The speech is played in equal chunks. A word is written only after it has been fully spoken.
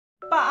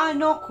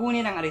Paano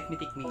kunin ang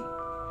arithmetic mean?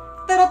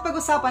 Tara't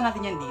pag-usapan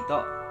natin yan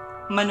dito.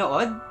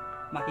 Manood,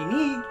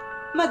 makinig,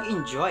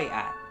 mag-enjoy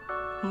at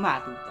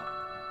matuto.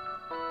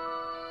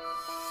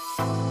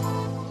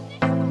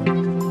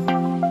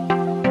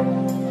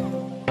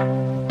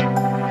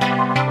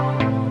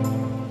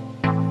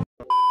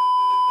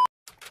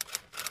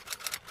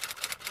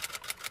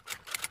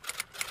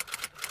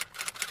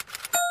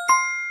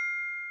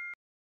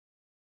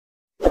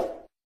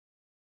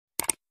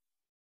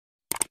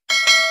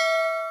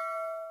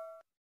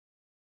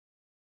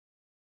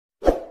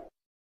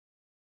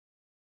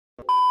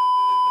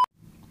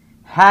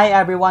 Hi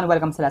everyone!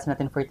 Welcome sa lesson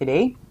natin for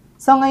today.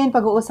 So ngayon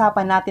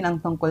pag-uusapan natin ang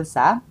tungkol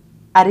sa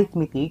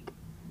arithmetic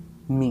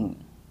mean.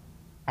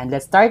 And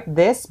let's start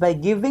this by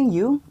giving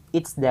you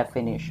its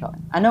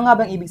definition. Ano nga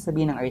bang ibig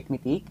sabihin ng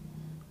arithmetic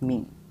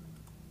mean?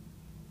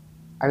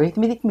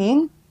 Arithmetic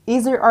mean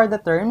either are the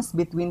terms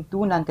between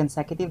two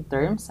non-consecutive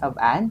terms of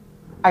an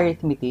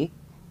arithmetic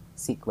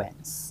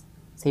sequence.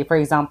 Say for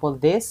example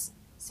this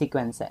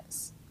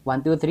sequences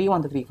 1, 2, 3,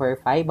 1, 2, 3,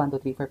 4, 5, 1,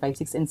 2, 3, 4, 5,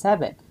 6, and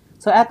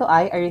 7. So ito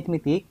ay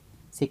arithmetic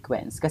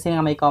sequence kasi nga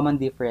may common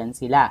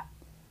difference sila.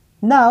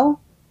 Now,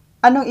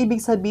 anong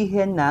ibig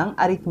sabihin ng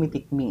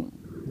arithmetic mean?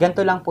 Ganito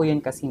lang po yun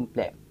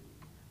kasimple.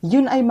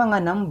 Yun ay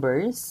mga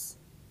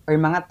numbers or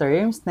mga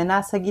terms na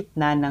nasa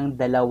gitna ng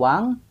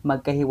dalawang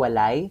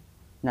magkahiwalay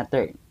na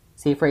term.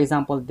 Say for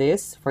example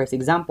this, first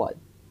example.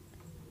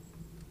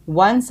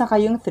 1 saka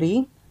yung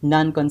 3,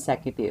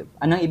 non-consecutive.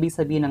 Anong ibig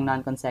sabihin ng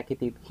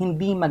non-consecutive?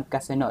 Hindi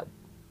magkasunod.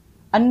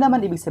 Ano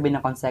naman ibig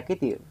sabihin ng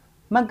consecutive?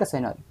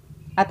 Magkasunod.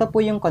 Ito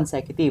po yung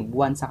consecutive,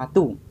 1 saka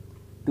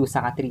 2, 2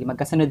 saka 3,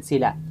 magkasunod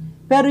sila.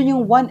 Pero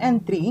yung 1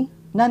 and 3,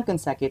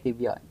 non-consecutive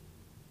yon.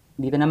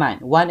 Dito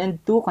naman, 1 and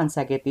 2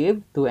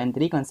 consecutive, 2 and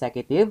 3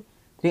 consecutive,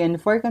 3 and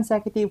 4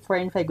 consecutive,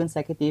 4 and 5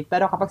 consecutive.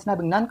 Pero kapag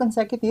sinabing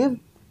non-consecutive,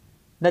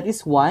 that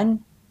is 1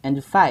 and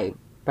 5.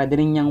 Pwede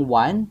rin niyang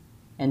 1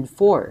 and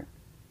 4,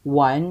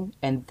 1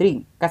 and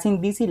 3. Kasi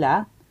hindi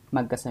sila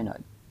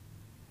magkasunod.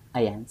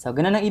 Ayan, so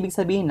ganun ang ibig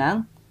sabihin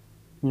ng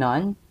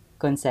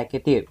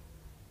non-consecutive.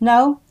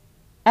 Now,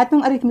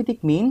 etong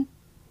arithmetic mean,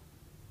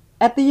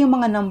 ito yung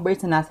mga numbers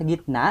na nasa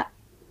gitna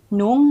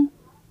nung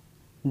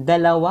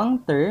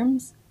dalawang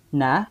terms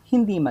na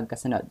hindi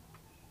magkasunod.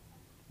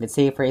 Let's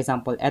say, for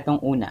example, etong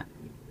una.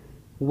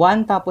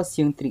 1 tapos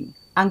yung 3.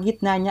 Ang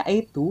gitna niya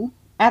ay 2.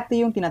 Ito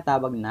yung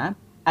tinatawag na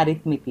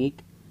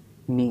arithmetic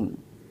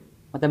mean.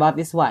 What about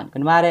this one?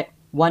 Kunwari,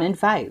 1 and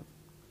 5.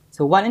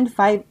 So, 1 and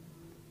 5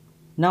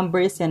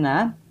 numbers yan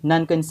na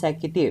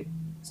non-consecutive.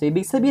 So,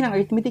 ibig sabihin ng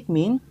arithmetic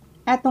mean,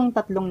 etong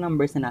tatlong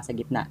numbers na nasa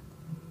gitna.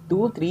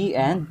 2, 3,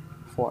 and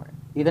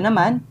 4. Dito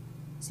naman,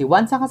 si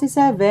 1 saka si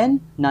 7,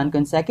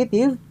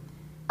 non-consecutive.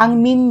 Ang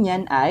mean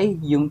niyan ay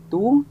yung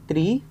 2,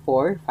 3,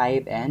 4,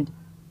 5, and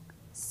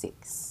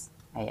 6.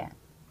 Ayan.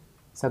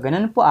 So,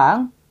 ganun po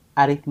ang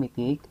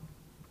arithmetic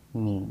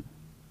mean.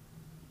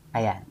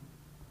 Ayan.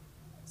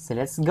 So,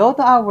 let's go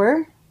to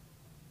our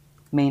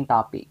main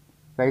topic.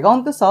 We're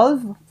going to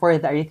solve for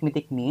the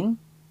arithmetic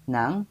mean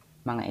ng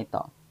mga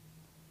ito.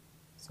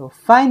 So,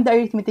 find the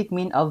arithmetic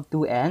mean of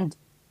 2 and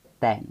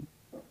 10.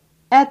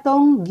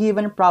 Etong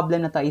given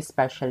problem na to ay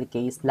special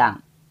case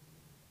lang.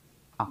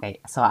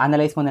 Okay, so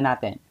analyze muna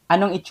natin.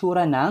 Anong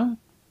itsura ng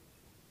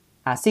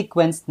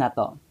sequence na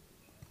to?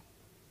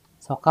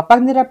 So,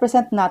 kapag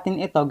nirepresent natin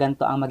ito,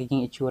 ganito ang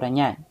magiging itsura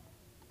niyan.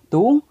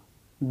 2,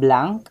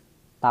 blank,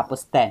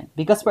 tapos 10.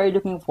 Because we're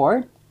looking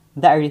for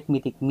the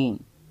arithmetic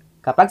mean.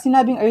 Kapag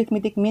sinabing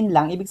arithmetic mean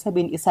lang, ibig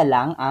sabihin isa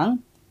lang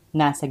ang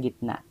nasa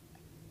gitna.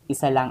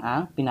 Isa lang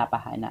ang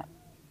pinapahanap.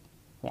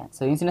 Yan.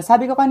 So, yung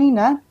sinasabi ko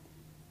kanina,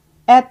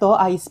 eto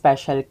ay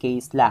special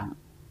case lang.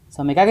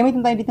 So, may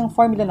gagamitin tayo ditong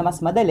formula na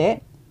mas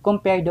madali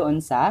compare doon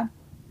sa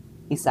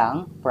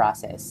isang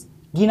process.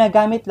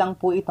 Ginagamit lang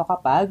po ito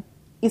kapag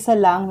isa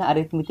lang na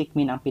arithmetic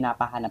mean ang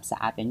pinapahanap sa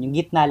atin. Yung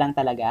gitna lang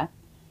talaga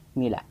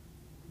nila.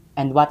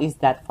 And what is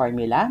that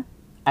formula?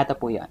 Ito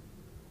po yun.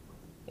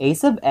 A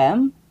sub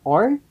m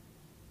or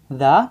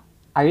the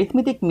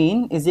arithmetic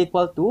mean is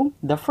equal to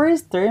the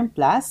first term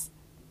plus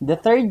the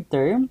third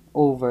term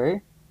over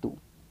 2.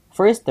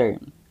 First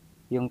term,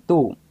 yung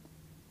 2.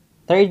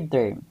 Third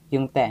term,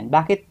 yung 10.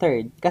 Bakit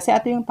third? Kasi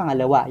ito yung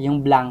pangalawa,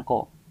 yung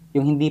blanco.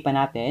 Yung hindi pa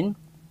natin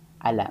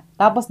alam.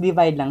 Tapos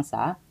divide lang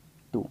sa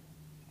 2.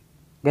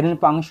 Ganun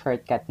po ang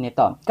shortcut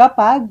nito.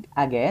 Kapag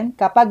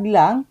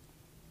lang,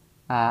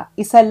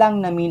 isa lang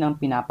na mean ang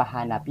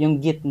pinapahanap.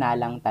 Yung gitna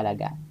lang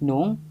talaga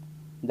nung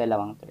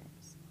dalawang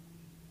terms.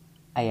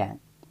 Ayan.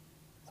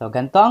 So,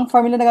 ganito ang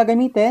formula na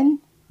gagamitin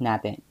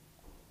natin.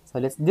 So,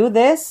 let's do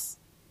this.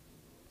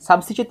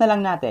 Substitute na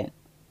lang natin.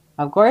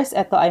 Of course,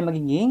 ito ay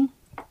magiging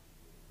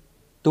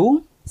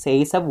 2 sa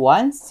a sub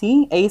 1.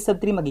 Si a sub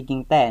 3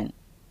 magiging 10.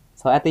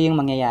 So, ito yung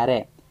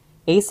mangyayari.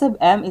 A sub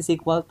m is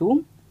equal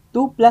to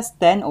 2 plus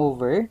 10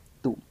 over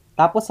 2.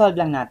 Tapos, solve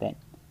lang natin.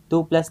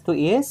 2 plus 2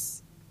 is,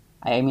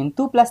 2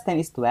 plus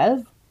 10 is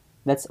 12.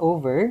 That's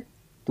over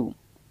 2.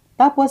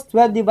 Tapos,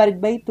 12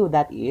 divided by 2,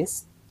 that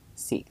is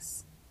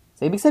 6.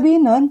 So, ibig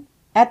sabihin nun,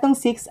 etong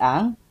 6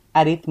 ang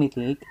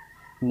arithmetic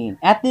mean.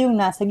 Ito yung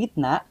nasa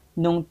gitna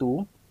nung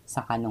 2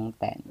 saka nung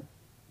 10.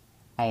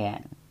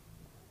 Ayan.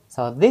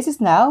 So, this is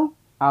now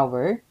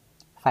our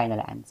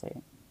final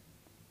answer.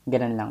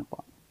 Ganun lang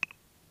po.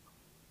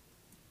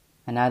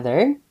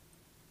 Another,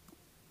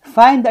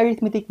 find the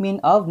arithmetic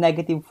mean of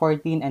negative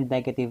 14 and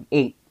negative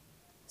 8.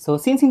 So,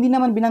 since hindi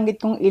naman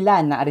binanggit kung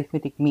ilan na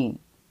arithmetic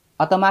mean,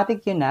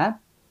 automatic yun na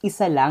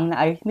isa lang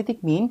na arithmetic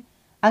mean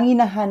ang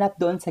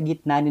hinahanap doon sa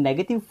gitna ni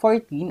negative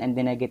 14 and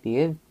the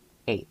negative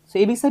 8. So,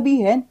 ibig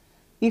sabihin,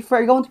 if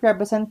we're going to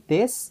represent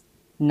this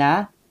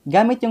na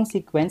gamit yung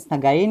sequence na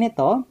gaya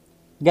nito,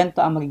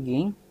 ganito ang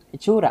magiging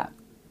itsura.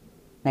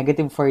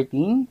 Negative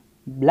 14,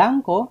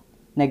 blanco,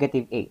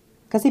 negative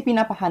 8. Kasi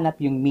pinapahanap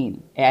yung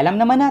mean. Alam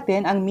naman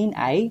natin, ang mean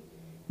ay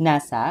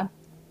nasa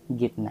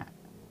gitna.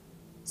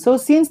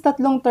 So, since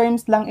tatlong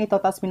terms lang ito,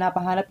 tapos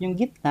pinapahanap yung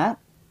gitna,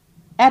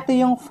 ito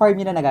yung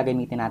formula na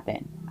gagamitin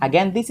natin.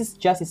 Again, this is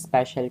just a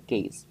special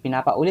case.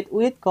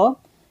 Pinapaulit-ulit ko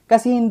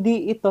kasi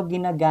hindi ito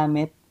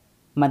ginagamit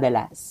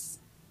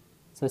madalas.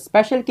 So,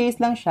 special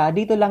case lang siya.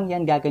 Dito lang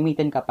yan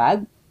gagamitin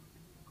kapag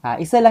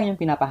isa lang yung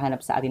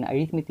pinapahanap sa atin na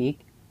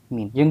arithmetic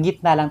mean. Yung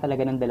gitna lang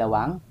talaga ng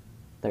dalawang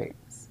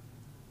terms.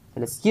 So,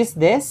 let's use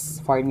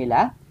this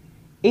formula.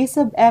 A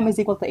sub m is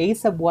equal to a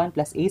sub 1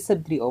 plus a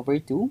sub 3 over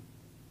 2.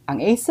 Ang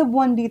a sub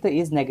 1 dito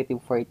is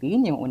negative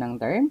 14, yung unang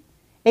term.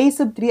 A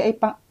sub 3 ay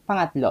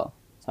pangatlo.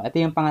 So, ito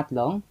yung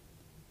pangatlong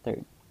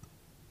term.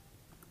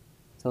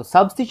 So,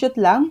 substitute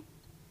lang.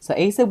 So,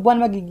 a sub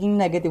 1 magiging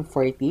negative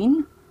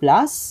 14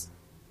 plus,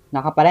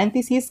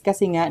 naka-parenthesis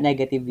kasi nga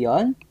negative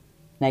yon,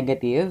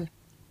 negative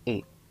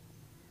 8.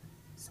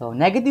 So,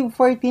 negative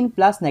 14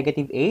 plus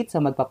negative 8.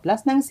 So,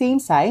 magpa-plus ng same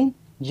sign.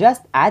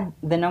 Just add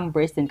the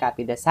numbers and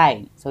copy the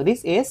sign. So,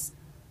 this is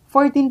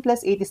 14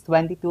 plus 8 is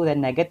 22, then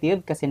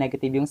negative kasi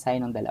negative yung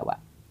sign ng dalawa.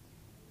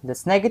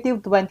 That's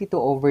negative 22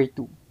 over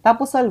 2.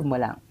 Tapos, solve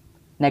mo lang.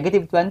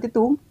 Negative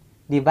 22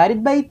 divided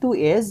by 2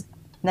 is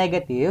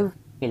negative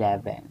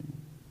 11.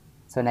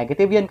 So,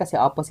 negative yun kasi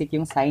opposite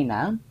yung sign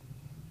ng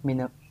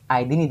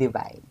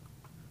dinidivide.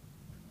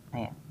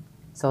 Ayan.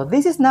 So,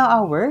 this is now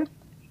our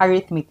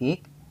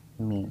arithmetic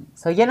mean.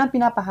 So, yan ang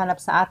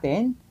pinapahanap sa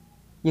atin,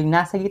 yung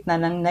nasa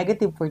gitna ng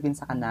negative 14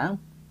 sa kanang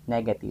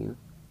negative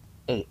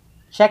 8.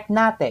 Check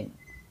natin.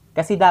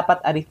 Kasi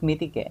dapat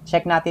arithmetic eh.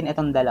 Check natin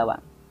itong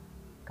dalawa.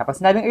 Kapag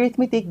sinabing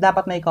arithmetic,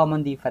 dapat may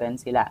common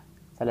difference sila.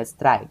 So, let's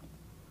try.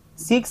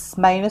 6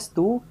 minus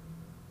 2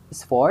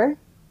 is 4.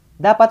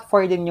 Dapat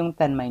 4 din yung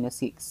 10 minus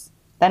 6.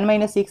 10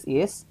 minus 6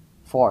 is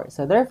 4.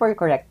 So, therefore,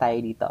 correct tayo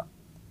dito.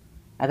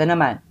 Ito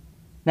naman.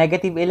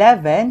 Negative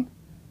 11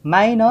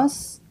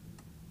 minus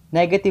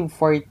negative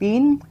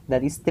 14,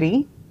 that is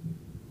 3.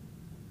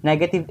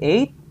 Negative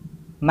 8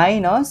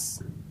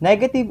 minus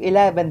negative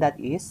 11, that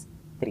is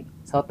 3.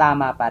 So,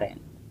 tama pa rin.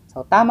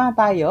 So, tama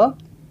tayo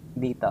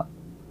dito.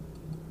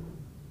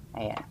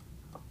 Ayan.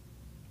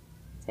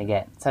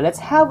 Sige. So, let's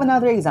have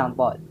another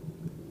example.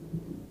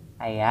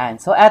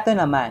 Ayan. So, eto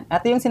naman.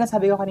 Ito yung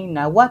sinasabi ko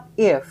kanina, what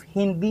if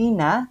hindi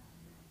na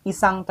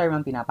isang term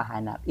ang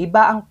pinapahanap?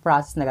 Iba ang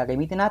process na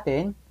gagamitin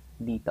natin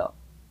dito.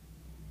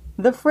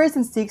 The first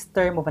and sixth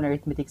term of an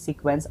arithmetic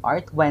sequence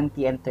are 20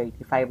 and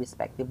 35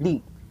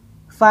 respectively.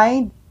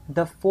 Find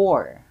the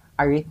 4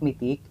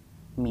 arithmetic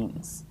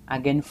means.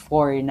 Again,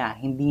 4 na,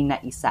 hindi na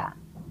isa.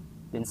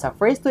 Then sa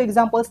first two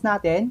examples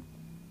natin,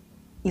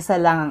 isa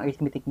lang ang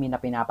arithmetic mean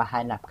na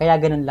pinapahanap. Kaya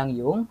ganun lang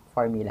yung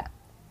formula.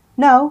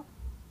 Now,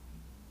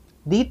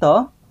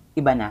 dito,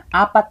 iba na.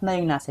 4 na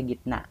yung nasa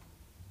gitna.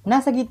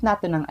 Nasa gitna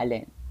to ng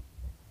alin?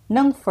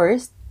 Ng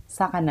first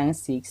saka ng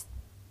sixth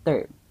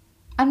term.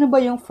 Ano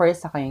ba yung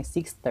first saka yung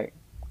sixth term?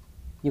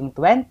 Yung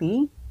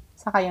 20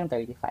 saka yung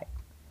 35.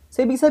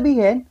 So, ibig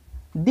sabihin,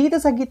 dito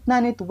sa gitna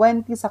ni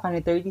 20 saka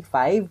ni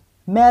 35,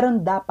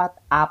 meron dapat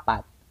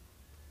 4.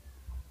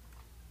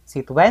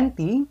 Si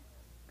 20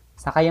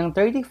 saka yung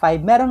 35,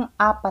 merong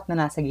 4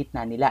 na nasa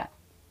gitna nila.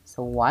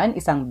 So, 1,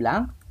 isang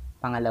blank.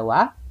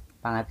 Pangalawa,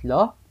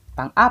 pangatlo,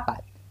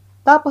 pang-4.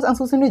 Tapos, ang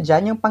susunod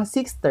dyan, yung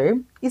pang-6th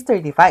term is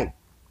 35.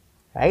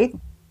 Right?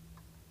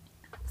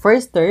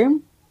 First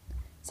term,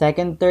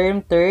 second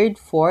term, third,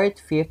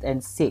 fourth, fifth, and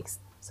sixth.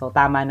 So,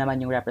 tama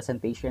naman yung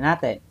representation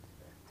natin.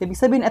 So, ibig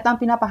sabihin, ito ang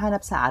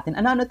pinapahanap sa atin.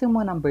 Ano-ano yung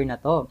mga number na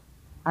to?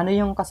 Ano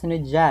yung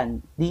kasunod dyan?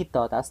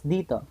 Dito, tapos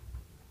dito.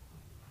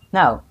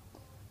 Now,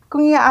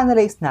 kung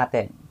i-analyze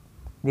natin,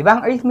 di ba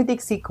ang arithmetic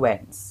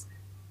sequence,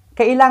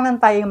 kailangan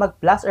tayong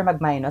mag-plus or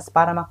mag-minus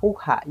para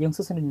makuha yung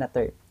susunod na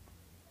term.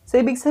 So,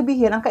 ibig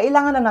sabihin, ang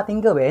kailangan lang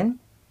natin gawin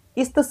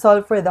is to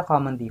solve for the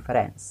common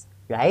difference.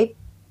 Right?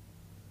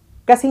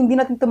 Kasi hindi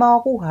natin ito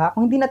makukuha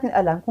kung hindi natin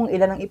alam kung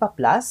ilan ang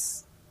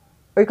ipa-plus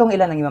or kung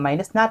ilan ang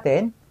ima-minus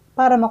natin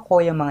para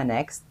makuha yung mga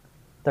next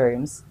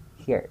terms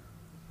here.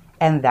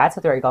 And that's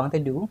what we're going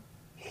to do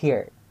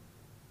here.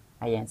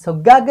 Ayan. So,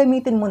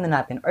 gagamitin muna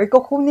natin or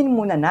kukunin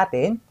muna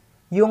natin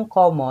yung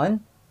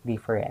common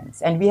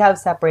difference. And we have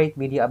separate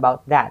video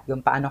about that.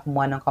 Yung paano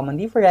kumuha ng common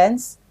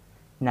difference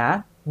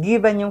na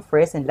given yung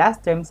first and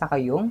last term saka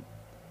yung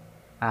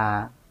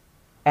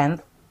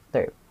nth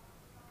term.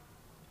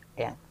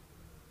 Ayan.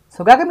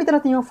 So, gagamitin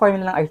natin yung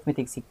formula ng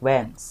arithmetic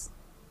sequence.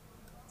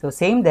 So,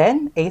 same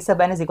din, a sub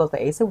n is equal to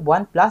a sub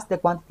 1 plus the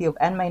quantity of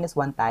n minus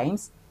 1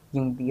 times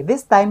yung d.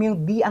 This time,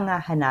 yung d ang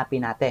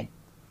hahanapin natin.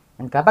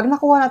 And kapag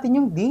nakuha natin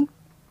yung d,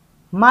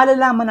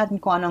 malalaman natin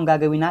kung ano ang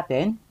gagawin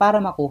natin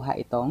para makuha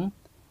itong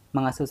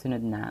mga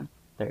susunod na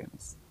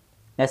terms.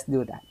 Let's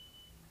do that.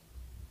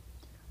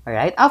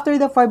 Alright, after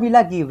the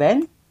formula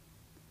given,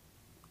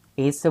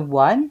 a sub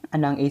 1,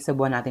 ano ang a sub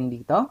 1 natin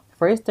dito?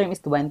 First term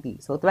is 20.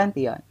 So, 20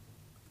 yon.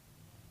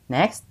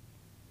 Next,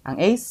 ang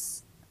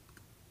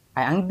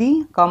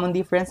d, common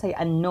difference ay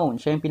unknown.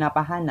 Siya yung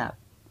pinapahanap.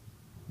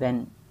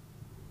 Then,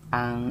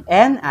 ang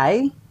n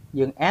ay,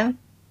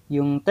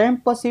 yung term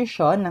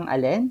position ng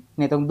alin,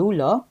 nitong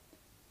dulo,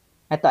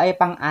 ito ay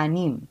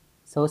pang-anim.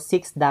 So,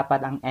 6 dapat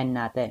ang n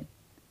natin.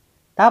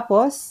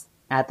 Tapos,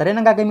 ito rin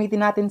ang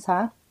gagamitin natin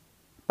sa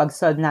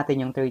pag-solve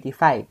natin yung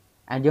 35.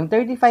 And yung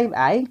 35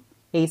 ay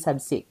a sub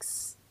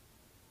 6.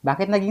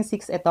 Bakit naging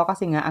 6 ito?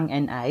 Kasi nga ang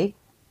n ay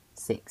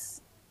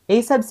 6. A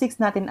sub 6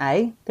 natin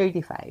ay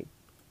 35.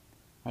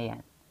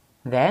 Ayan.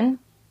 Then,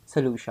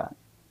 solution.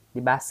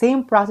 Diba?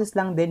 Same process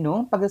lang din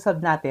no?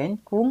 Pag-solve natin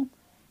kung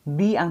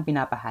d ang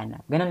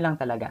pinapahanap. Ganun lang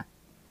talaga.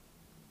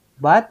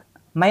 But,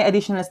 may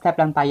additional step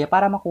lang tayo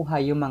para makuha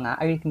yung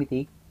mga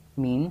arithmetic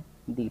mean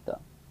dito.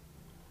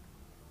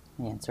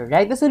 Ayan. So,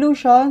 write the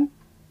solution.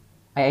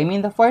 I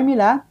mean the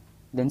formula.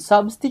 Then,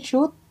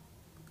 substitute.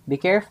 Be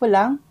careful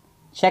lang.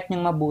 Check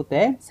nyo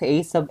mabuti. Si a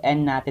sub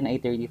n natin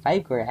ay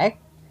 35, correct?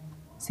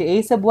 Si a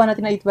sub 1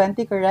 natin ay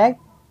 20, correct?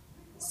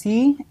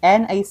 Si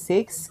n ay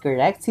 6,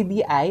 correct? Si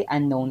d ay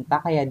unknown pa,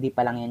 kaya di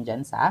pa lang yan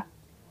dyan sa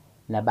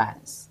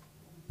labas.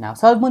 Now,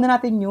 solve muna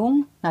natin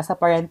yung nasa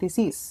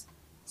parentheses.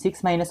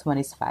 6 minus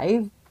 1 is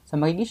 5. So,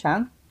 magiging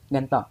siyang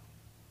ganito.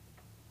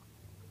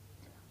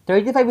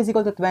 35 is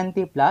equal to 20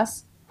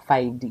 plus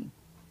 5d.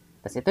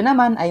 Tapos ito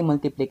naman ay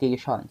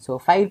multiplication. So,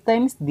 5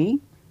 times d,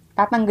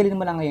 tatanggalin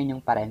mo lang ngayon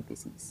yung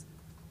parentheses.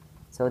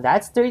 So,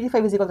 that's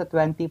 35 is equal to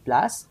 20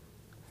 plus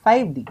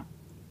 5d.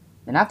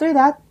 Then after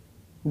that,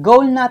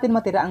 goal natin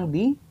matira ang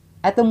d.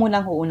 Ito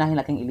muna ang uunahin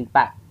natin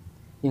ilipat.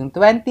 Yung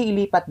 20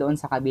 ilipat doon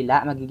sa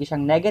kabila, magiging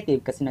siyang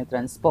negative kasi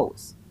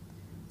nag-transpose.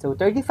 So,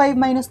 35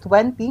 minus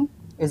 20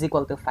 is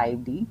equal to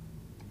 5d.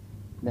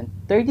 Then,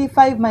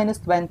 35 minus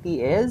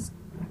 20 is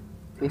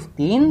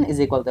 15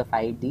 is equal to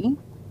 5d.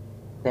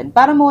 Then,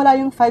 para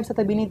mawala yung 5 sa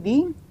tabi ni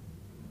d,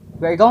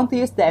 we're going to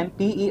use the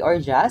MPE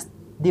or just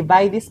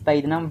divide this by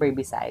the number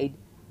beside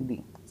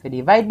d. So,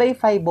 divide by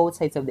 5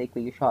 both sides of the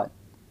equation.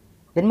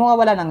 Then,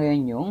 mawawala na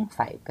ngayon yung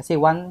 5. Kasi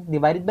 1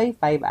 divided by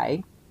 5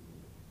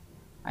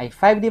 ay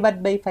 5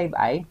 divided by 5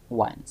 ay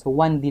 1. So,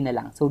 1d na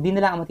lang. So, d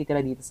na lang ang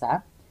matitira dito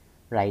sa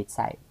right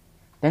side.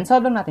 Then,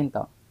 solve lang natin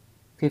to.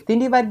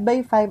 15 divided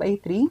by 5 ay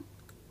 3.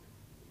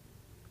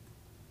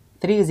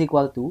 3 is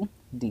equal to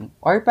d.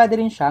 Or pwede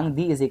rin siyang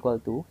d is equal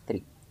to 3.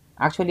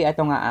 Actually,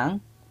 ito nga ang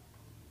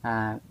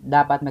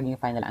dapat maging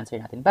final answer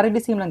natin. Para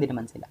the same lang din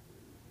naman sila.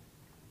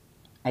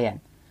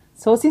 Ayan.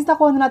 So, since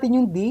nakuha na natin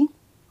yung d,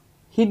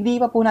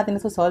 hindi pa po natin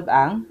nasusolve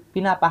ang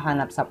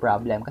pinapahanap sa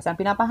problem. Kasi ang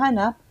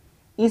pinapahanap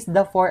is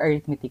the 4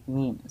 arithmetic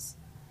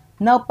means.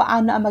 Now,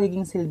 paano ang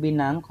magiging silbi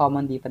ng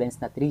common difference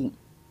na 3?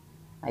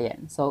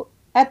 Ayan. So,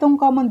 etong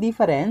common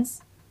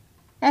difference,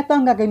 eto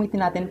ang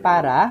gagamitin natin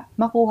para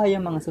makuha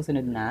yung mga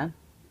susunod na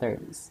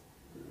terms.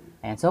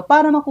 Ayan. So,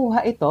 para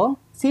makuha ito,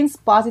 since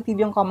positive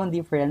yung common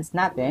difference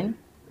natin,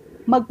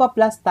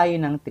 magpa-plus tayo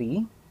ng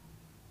 3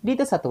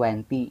 dito sa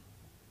 20.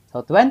 So,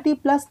 20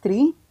 plus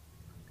 3,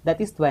 that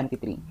is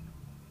 23.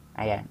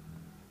 Ayan.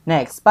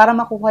 Next, para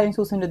makuha yung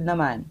susunod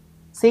naman,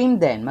 same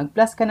din,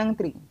 mag-plus ka ng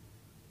 3.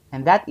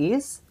 And that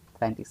is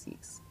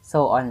 26.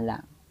 So, on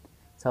lang.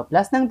 So,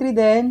 plus ng 3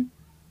 din,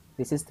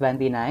 this is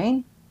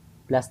 29.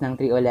 Plus ng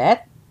 3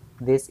 ulit,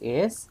 this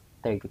is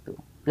 32.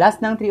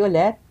 Plus ng 3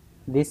 ulit,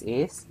 this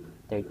is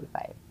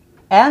 35.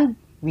 And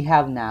we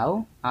have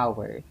now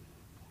our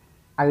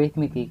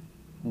arithmetic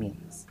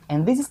means.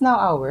 And this is now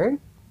our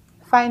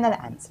final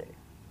answer.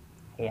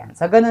 Ayan.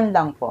 So, ganun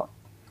lang po.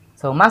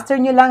 So, master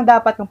nyo lang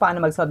dapat kung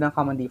paano mag-solve ng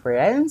common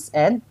difference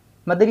and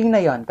madali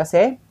na yon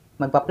kasi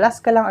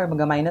magpa-plus ka lang or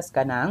mag-minus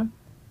ka ng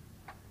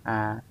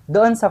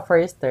doon sa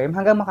first term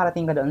hanggang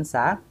makarating ka doon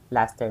sa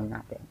last term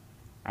natin.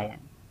 Ayan.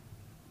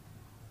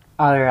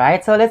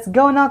 Alright, so let's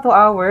go now to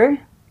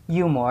our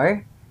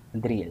YouMore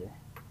drill.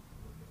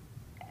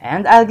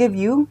 And I'll give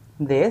you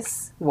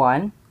this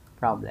one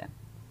problem.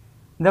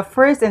 The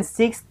first and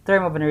sixth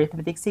term of an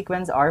arithmetic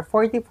sequence are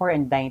 44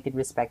 and 19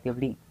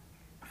 respectively.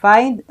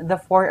 Find the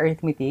 4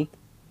 arithmetic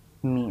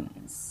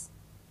means.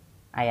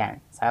 Ayan.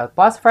 So, I'll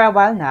pause for a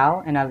while now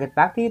and I'll get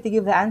back to you to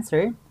give the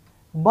answer.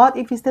 But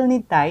if you still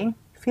need time,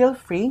 feel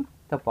free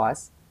to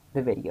pause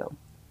the video.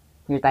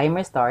 Your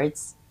timer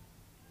starts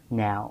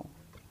now.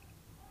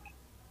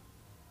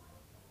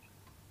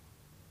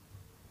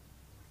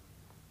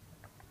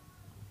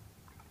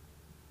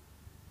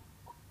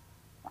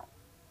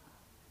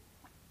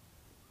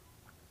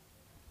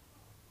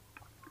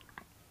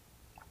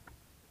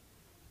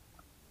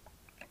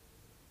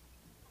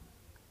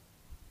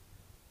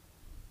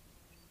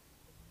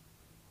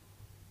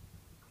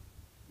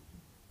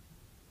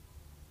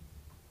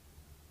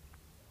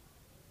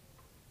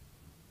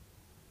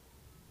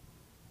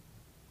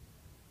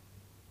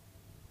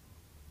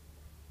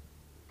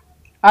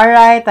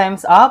 Alright,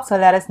 time's up. So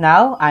let us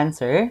now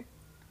answer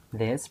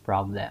this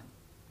problem.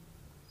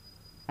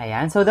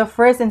 Ayan. So the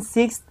first and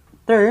sixth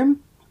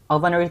term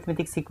of an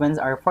arithmetic sequence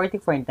are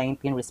 44 and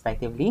 19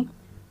 respectively.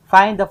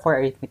 Find the four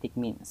arithmetic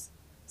means.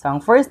 So ang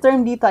first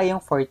term dito ay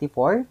yung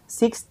 44.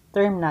 Sixth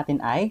term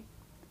natin ay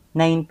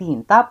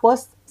 19.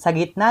 Tapos, sa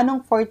gitna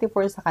ng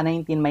 44 sa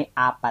 19 may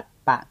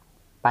 4 pa.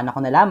 Paano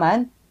ko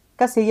nalaman?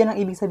 Kasi yun ang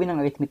ibig sabihin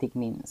ng arithmetic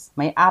means.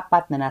 May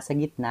 4 na nasa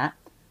gitna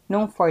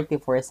nung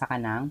 44 sa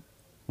kanang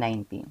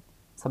 19.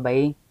 So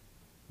by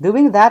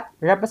doing that,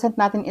 represent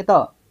natin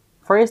ito.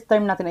 First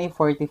term natin ay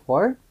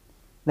 44.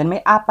 Then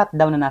may 4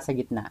 daw na nasa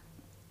gitna.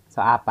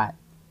 So 4.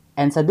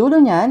 And sa dulo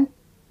niyan,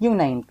 yung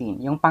 19.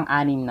 Yung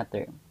pang-anim na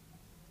term.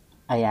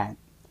 Ayan.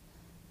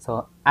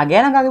 So,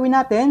 again, ang gagawin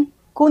natin,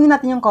 kunin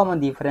natin yung common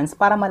difference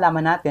para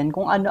malaman natin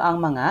kung ano ang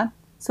mga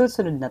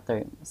susunod na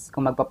terms.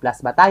 Kung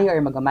magpa-plus ba tayo or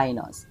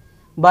magma-minus.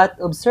 But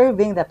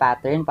observing the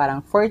pattern,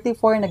 parang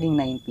 44 naging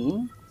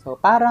 19. So,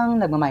 parang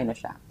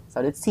nagma-minus siya.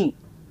 So, let's see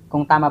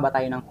kung tama ba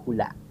tayo ng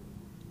hula.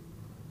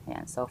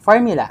 Ayan. So,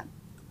 formula.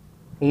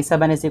 A sub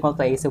n is equal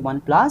to A sub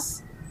 1 plus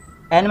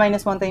n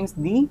minus 1 times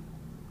d.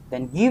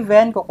 Then,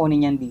 given,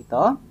 kukunin yan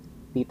dito.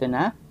 Dito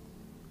na.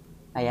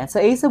 Ayan. So,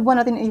 A sub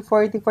 1 natin ay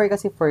 44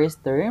 kasi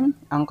first term.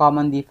 Ang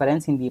common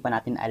difference, hindi pa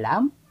natin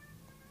alam.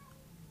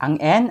 Ang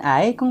n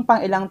ay kung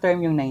pang ilang term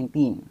yung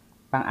 19.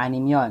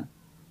 Pang-anim yon.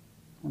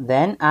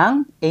 Then,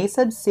 ang A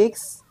sub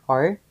 6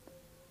 or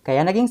kaya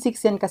naging 6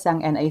 yan kasi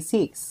ang n ay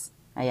 6.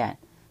 Ayan.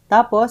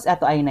 Tapos,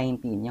 ito ay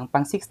 19. Yung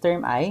pang 6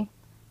 term ay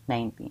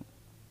 19.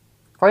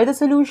 For the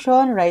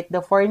solution, write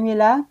the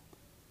formula.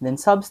 Then,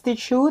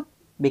 substitute.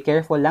 Be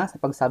careful lang sa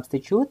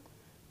pag-substitute.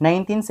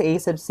 19 sa A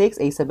sub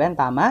 6, A sub n,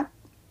 tama.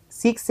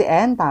 6 si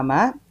n,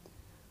 tama.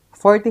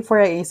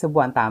 44 ay A sub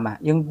 1, tama.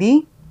 Yung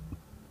d,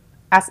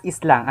 as is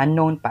lang,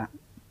 unknown pa.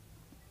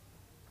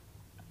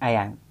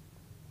 Ayan.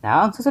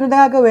 Now, ang susunod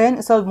na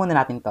gagawin, solve muna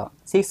natin to.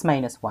 6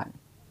 minus 1.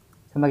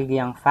 So,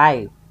 magiging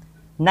 5.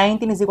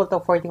 19 is equal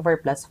to 44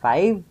 plus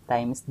 5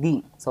 times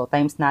d. So,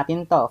 times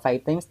natin to.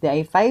 5 times d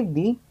ay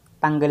 5d.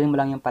 Tanggalin mo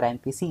lang yung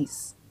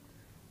parentheses.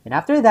 And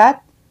after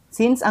that,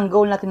 since ang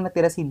goal natin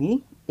matira si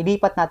d,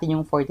 ilipat natin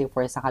yung 44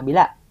 sa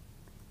kabila.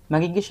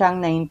 Magiging siyang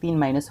 19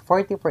 minus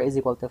 44 is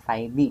equal to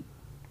 5d.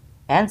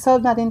 And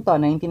solve natin to.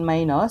 19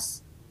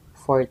 minus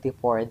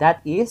 44.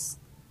 That is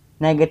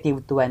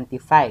negative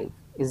 25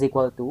 is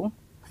equal to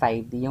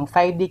 5d. Yung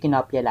 5d,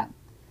 kinopya lang.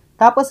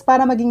 Tapos,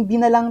 para maging d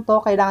na lang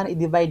to, kailangan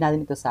i-divide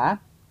natin ito sa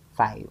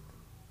 5.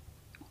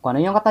 Kung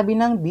ano yung katabi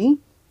ng d,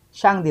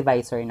 siya ang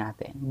divisor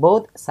natin.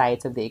 Both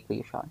sides of the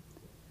equation.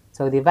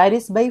 So, divide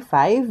this by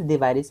 5,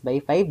 divide this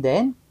by 5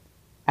 then.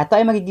 Ito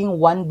ay magiging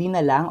 1d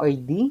na lang or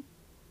d.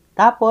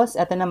 Tapos,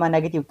 ito naman,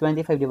 negative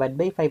 25 divided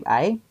by 5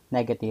 ay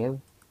negative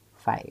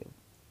 5.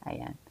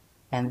 Ayan.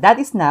 And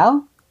that is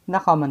now the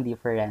common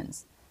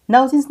difference.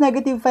 Now, since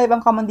negative 5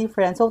 ang common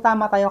difference, so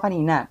tama tayo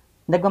kanina.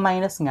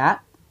 Nagma-minus nga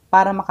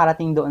para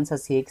makarating doon sa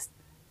 6th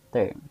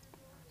term.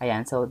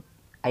 Ayan. So,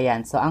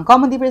 ang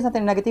common difference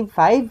natin negative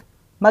 5,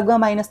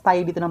 magma-minus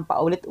tayo dito ng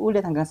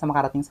paulit-ulit hanggang sa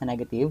makarating sa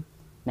negative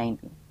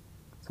 19.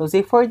 So,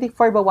 si 44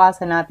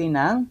 bawasan natin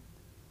ng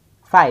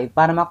 5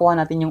 para makuha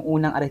natin yung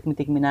unang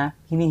arithmetic mean na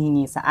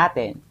hinihingi sa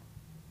atin.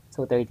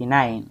 So,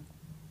 39.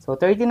 So,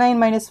 39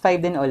 minus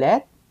 5 din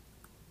ulit.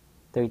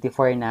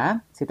 34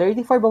 na. Si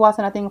 34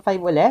 bawasan natin yung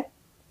 5 ulit.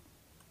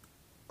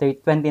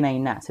 29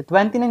 na. Si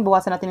 29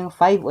 bawasan natin yung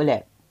 5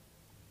 ulit.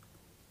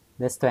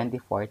 That's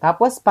 24.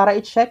 Tapos, para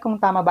i-check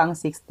kung tama ba ang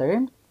 6th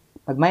term,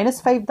 pag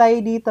minus 5 tayo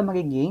dito,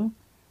 magiging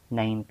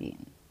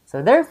 19.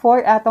 So,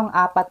 therefore, atong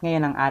 4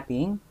 ngayon ang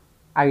ating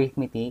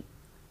arithmetic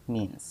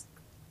means.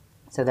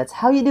 So, that's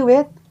how you do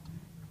it.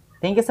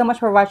 Thank you so much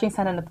for watching.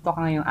 Sana natuto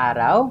ka ngayong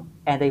araw.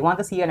 And I want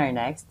to see you in our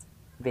next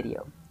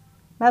video.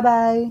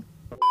 Bye-bye!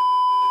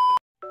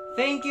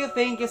 Thank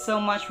you so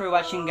much for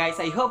watching,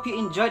 guys. I hope you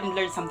enjoyed and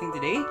learned something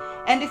today.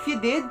 And if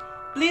you did,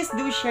 please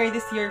do share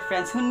this to your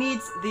friends who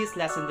needs this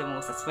lesson the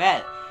most as well.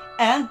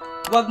 And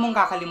huwag mong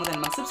kakalimutan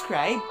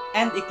mag-subscribe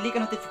and i-click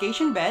ang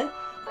notification bell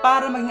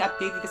para maging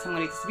updated ka sa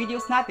mga latest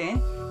videos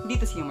natin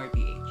dito sa YouMore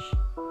PH.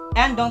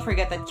 And don't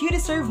forget that you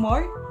deserve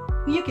more,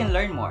 you can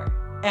learn more,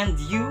 and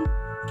you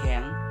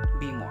can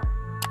be more.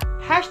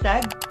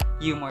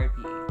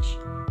 #YouMorePH.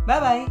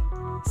 Bye-bye!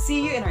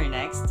 See you in our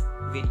next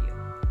video.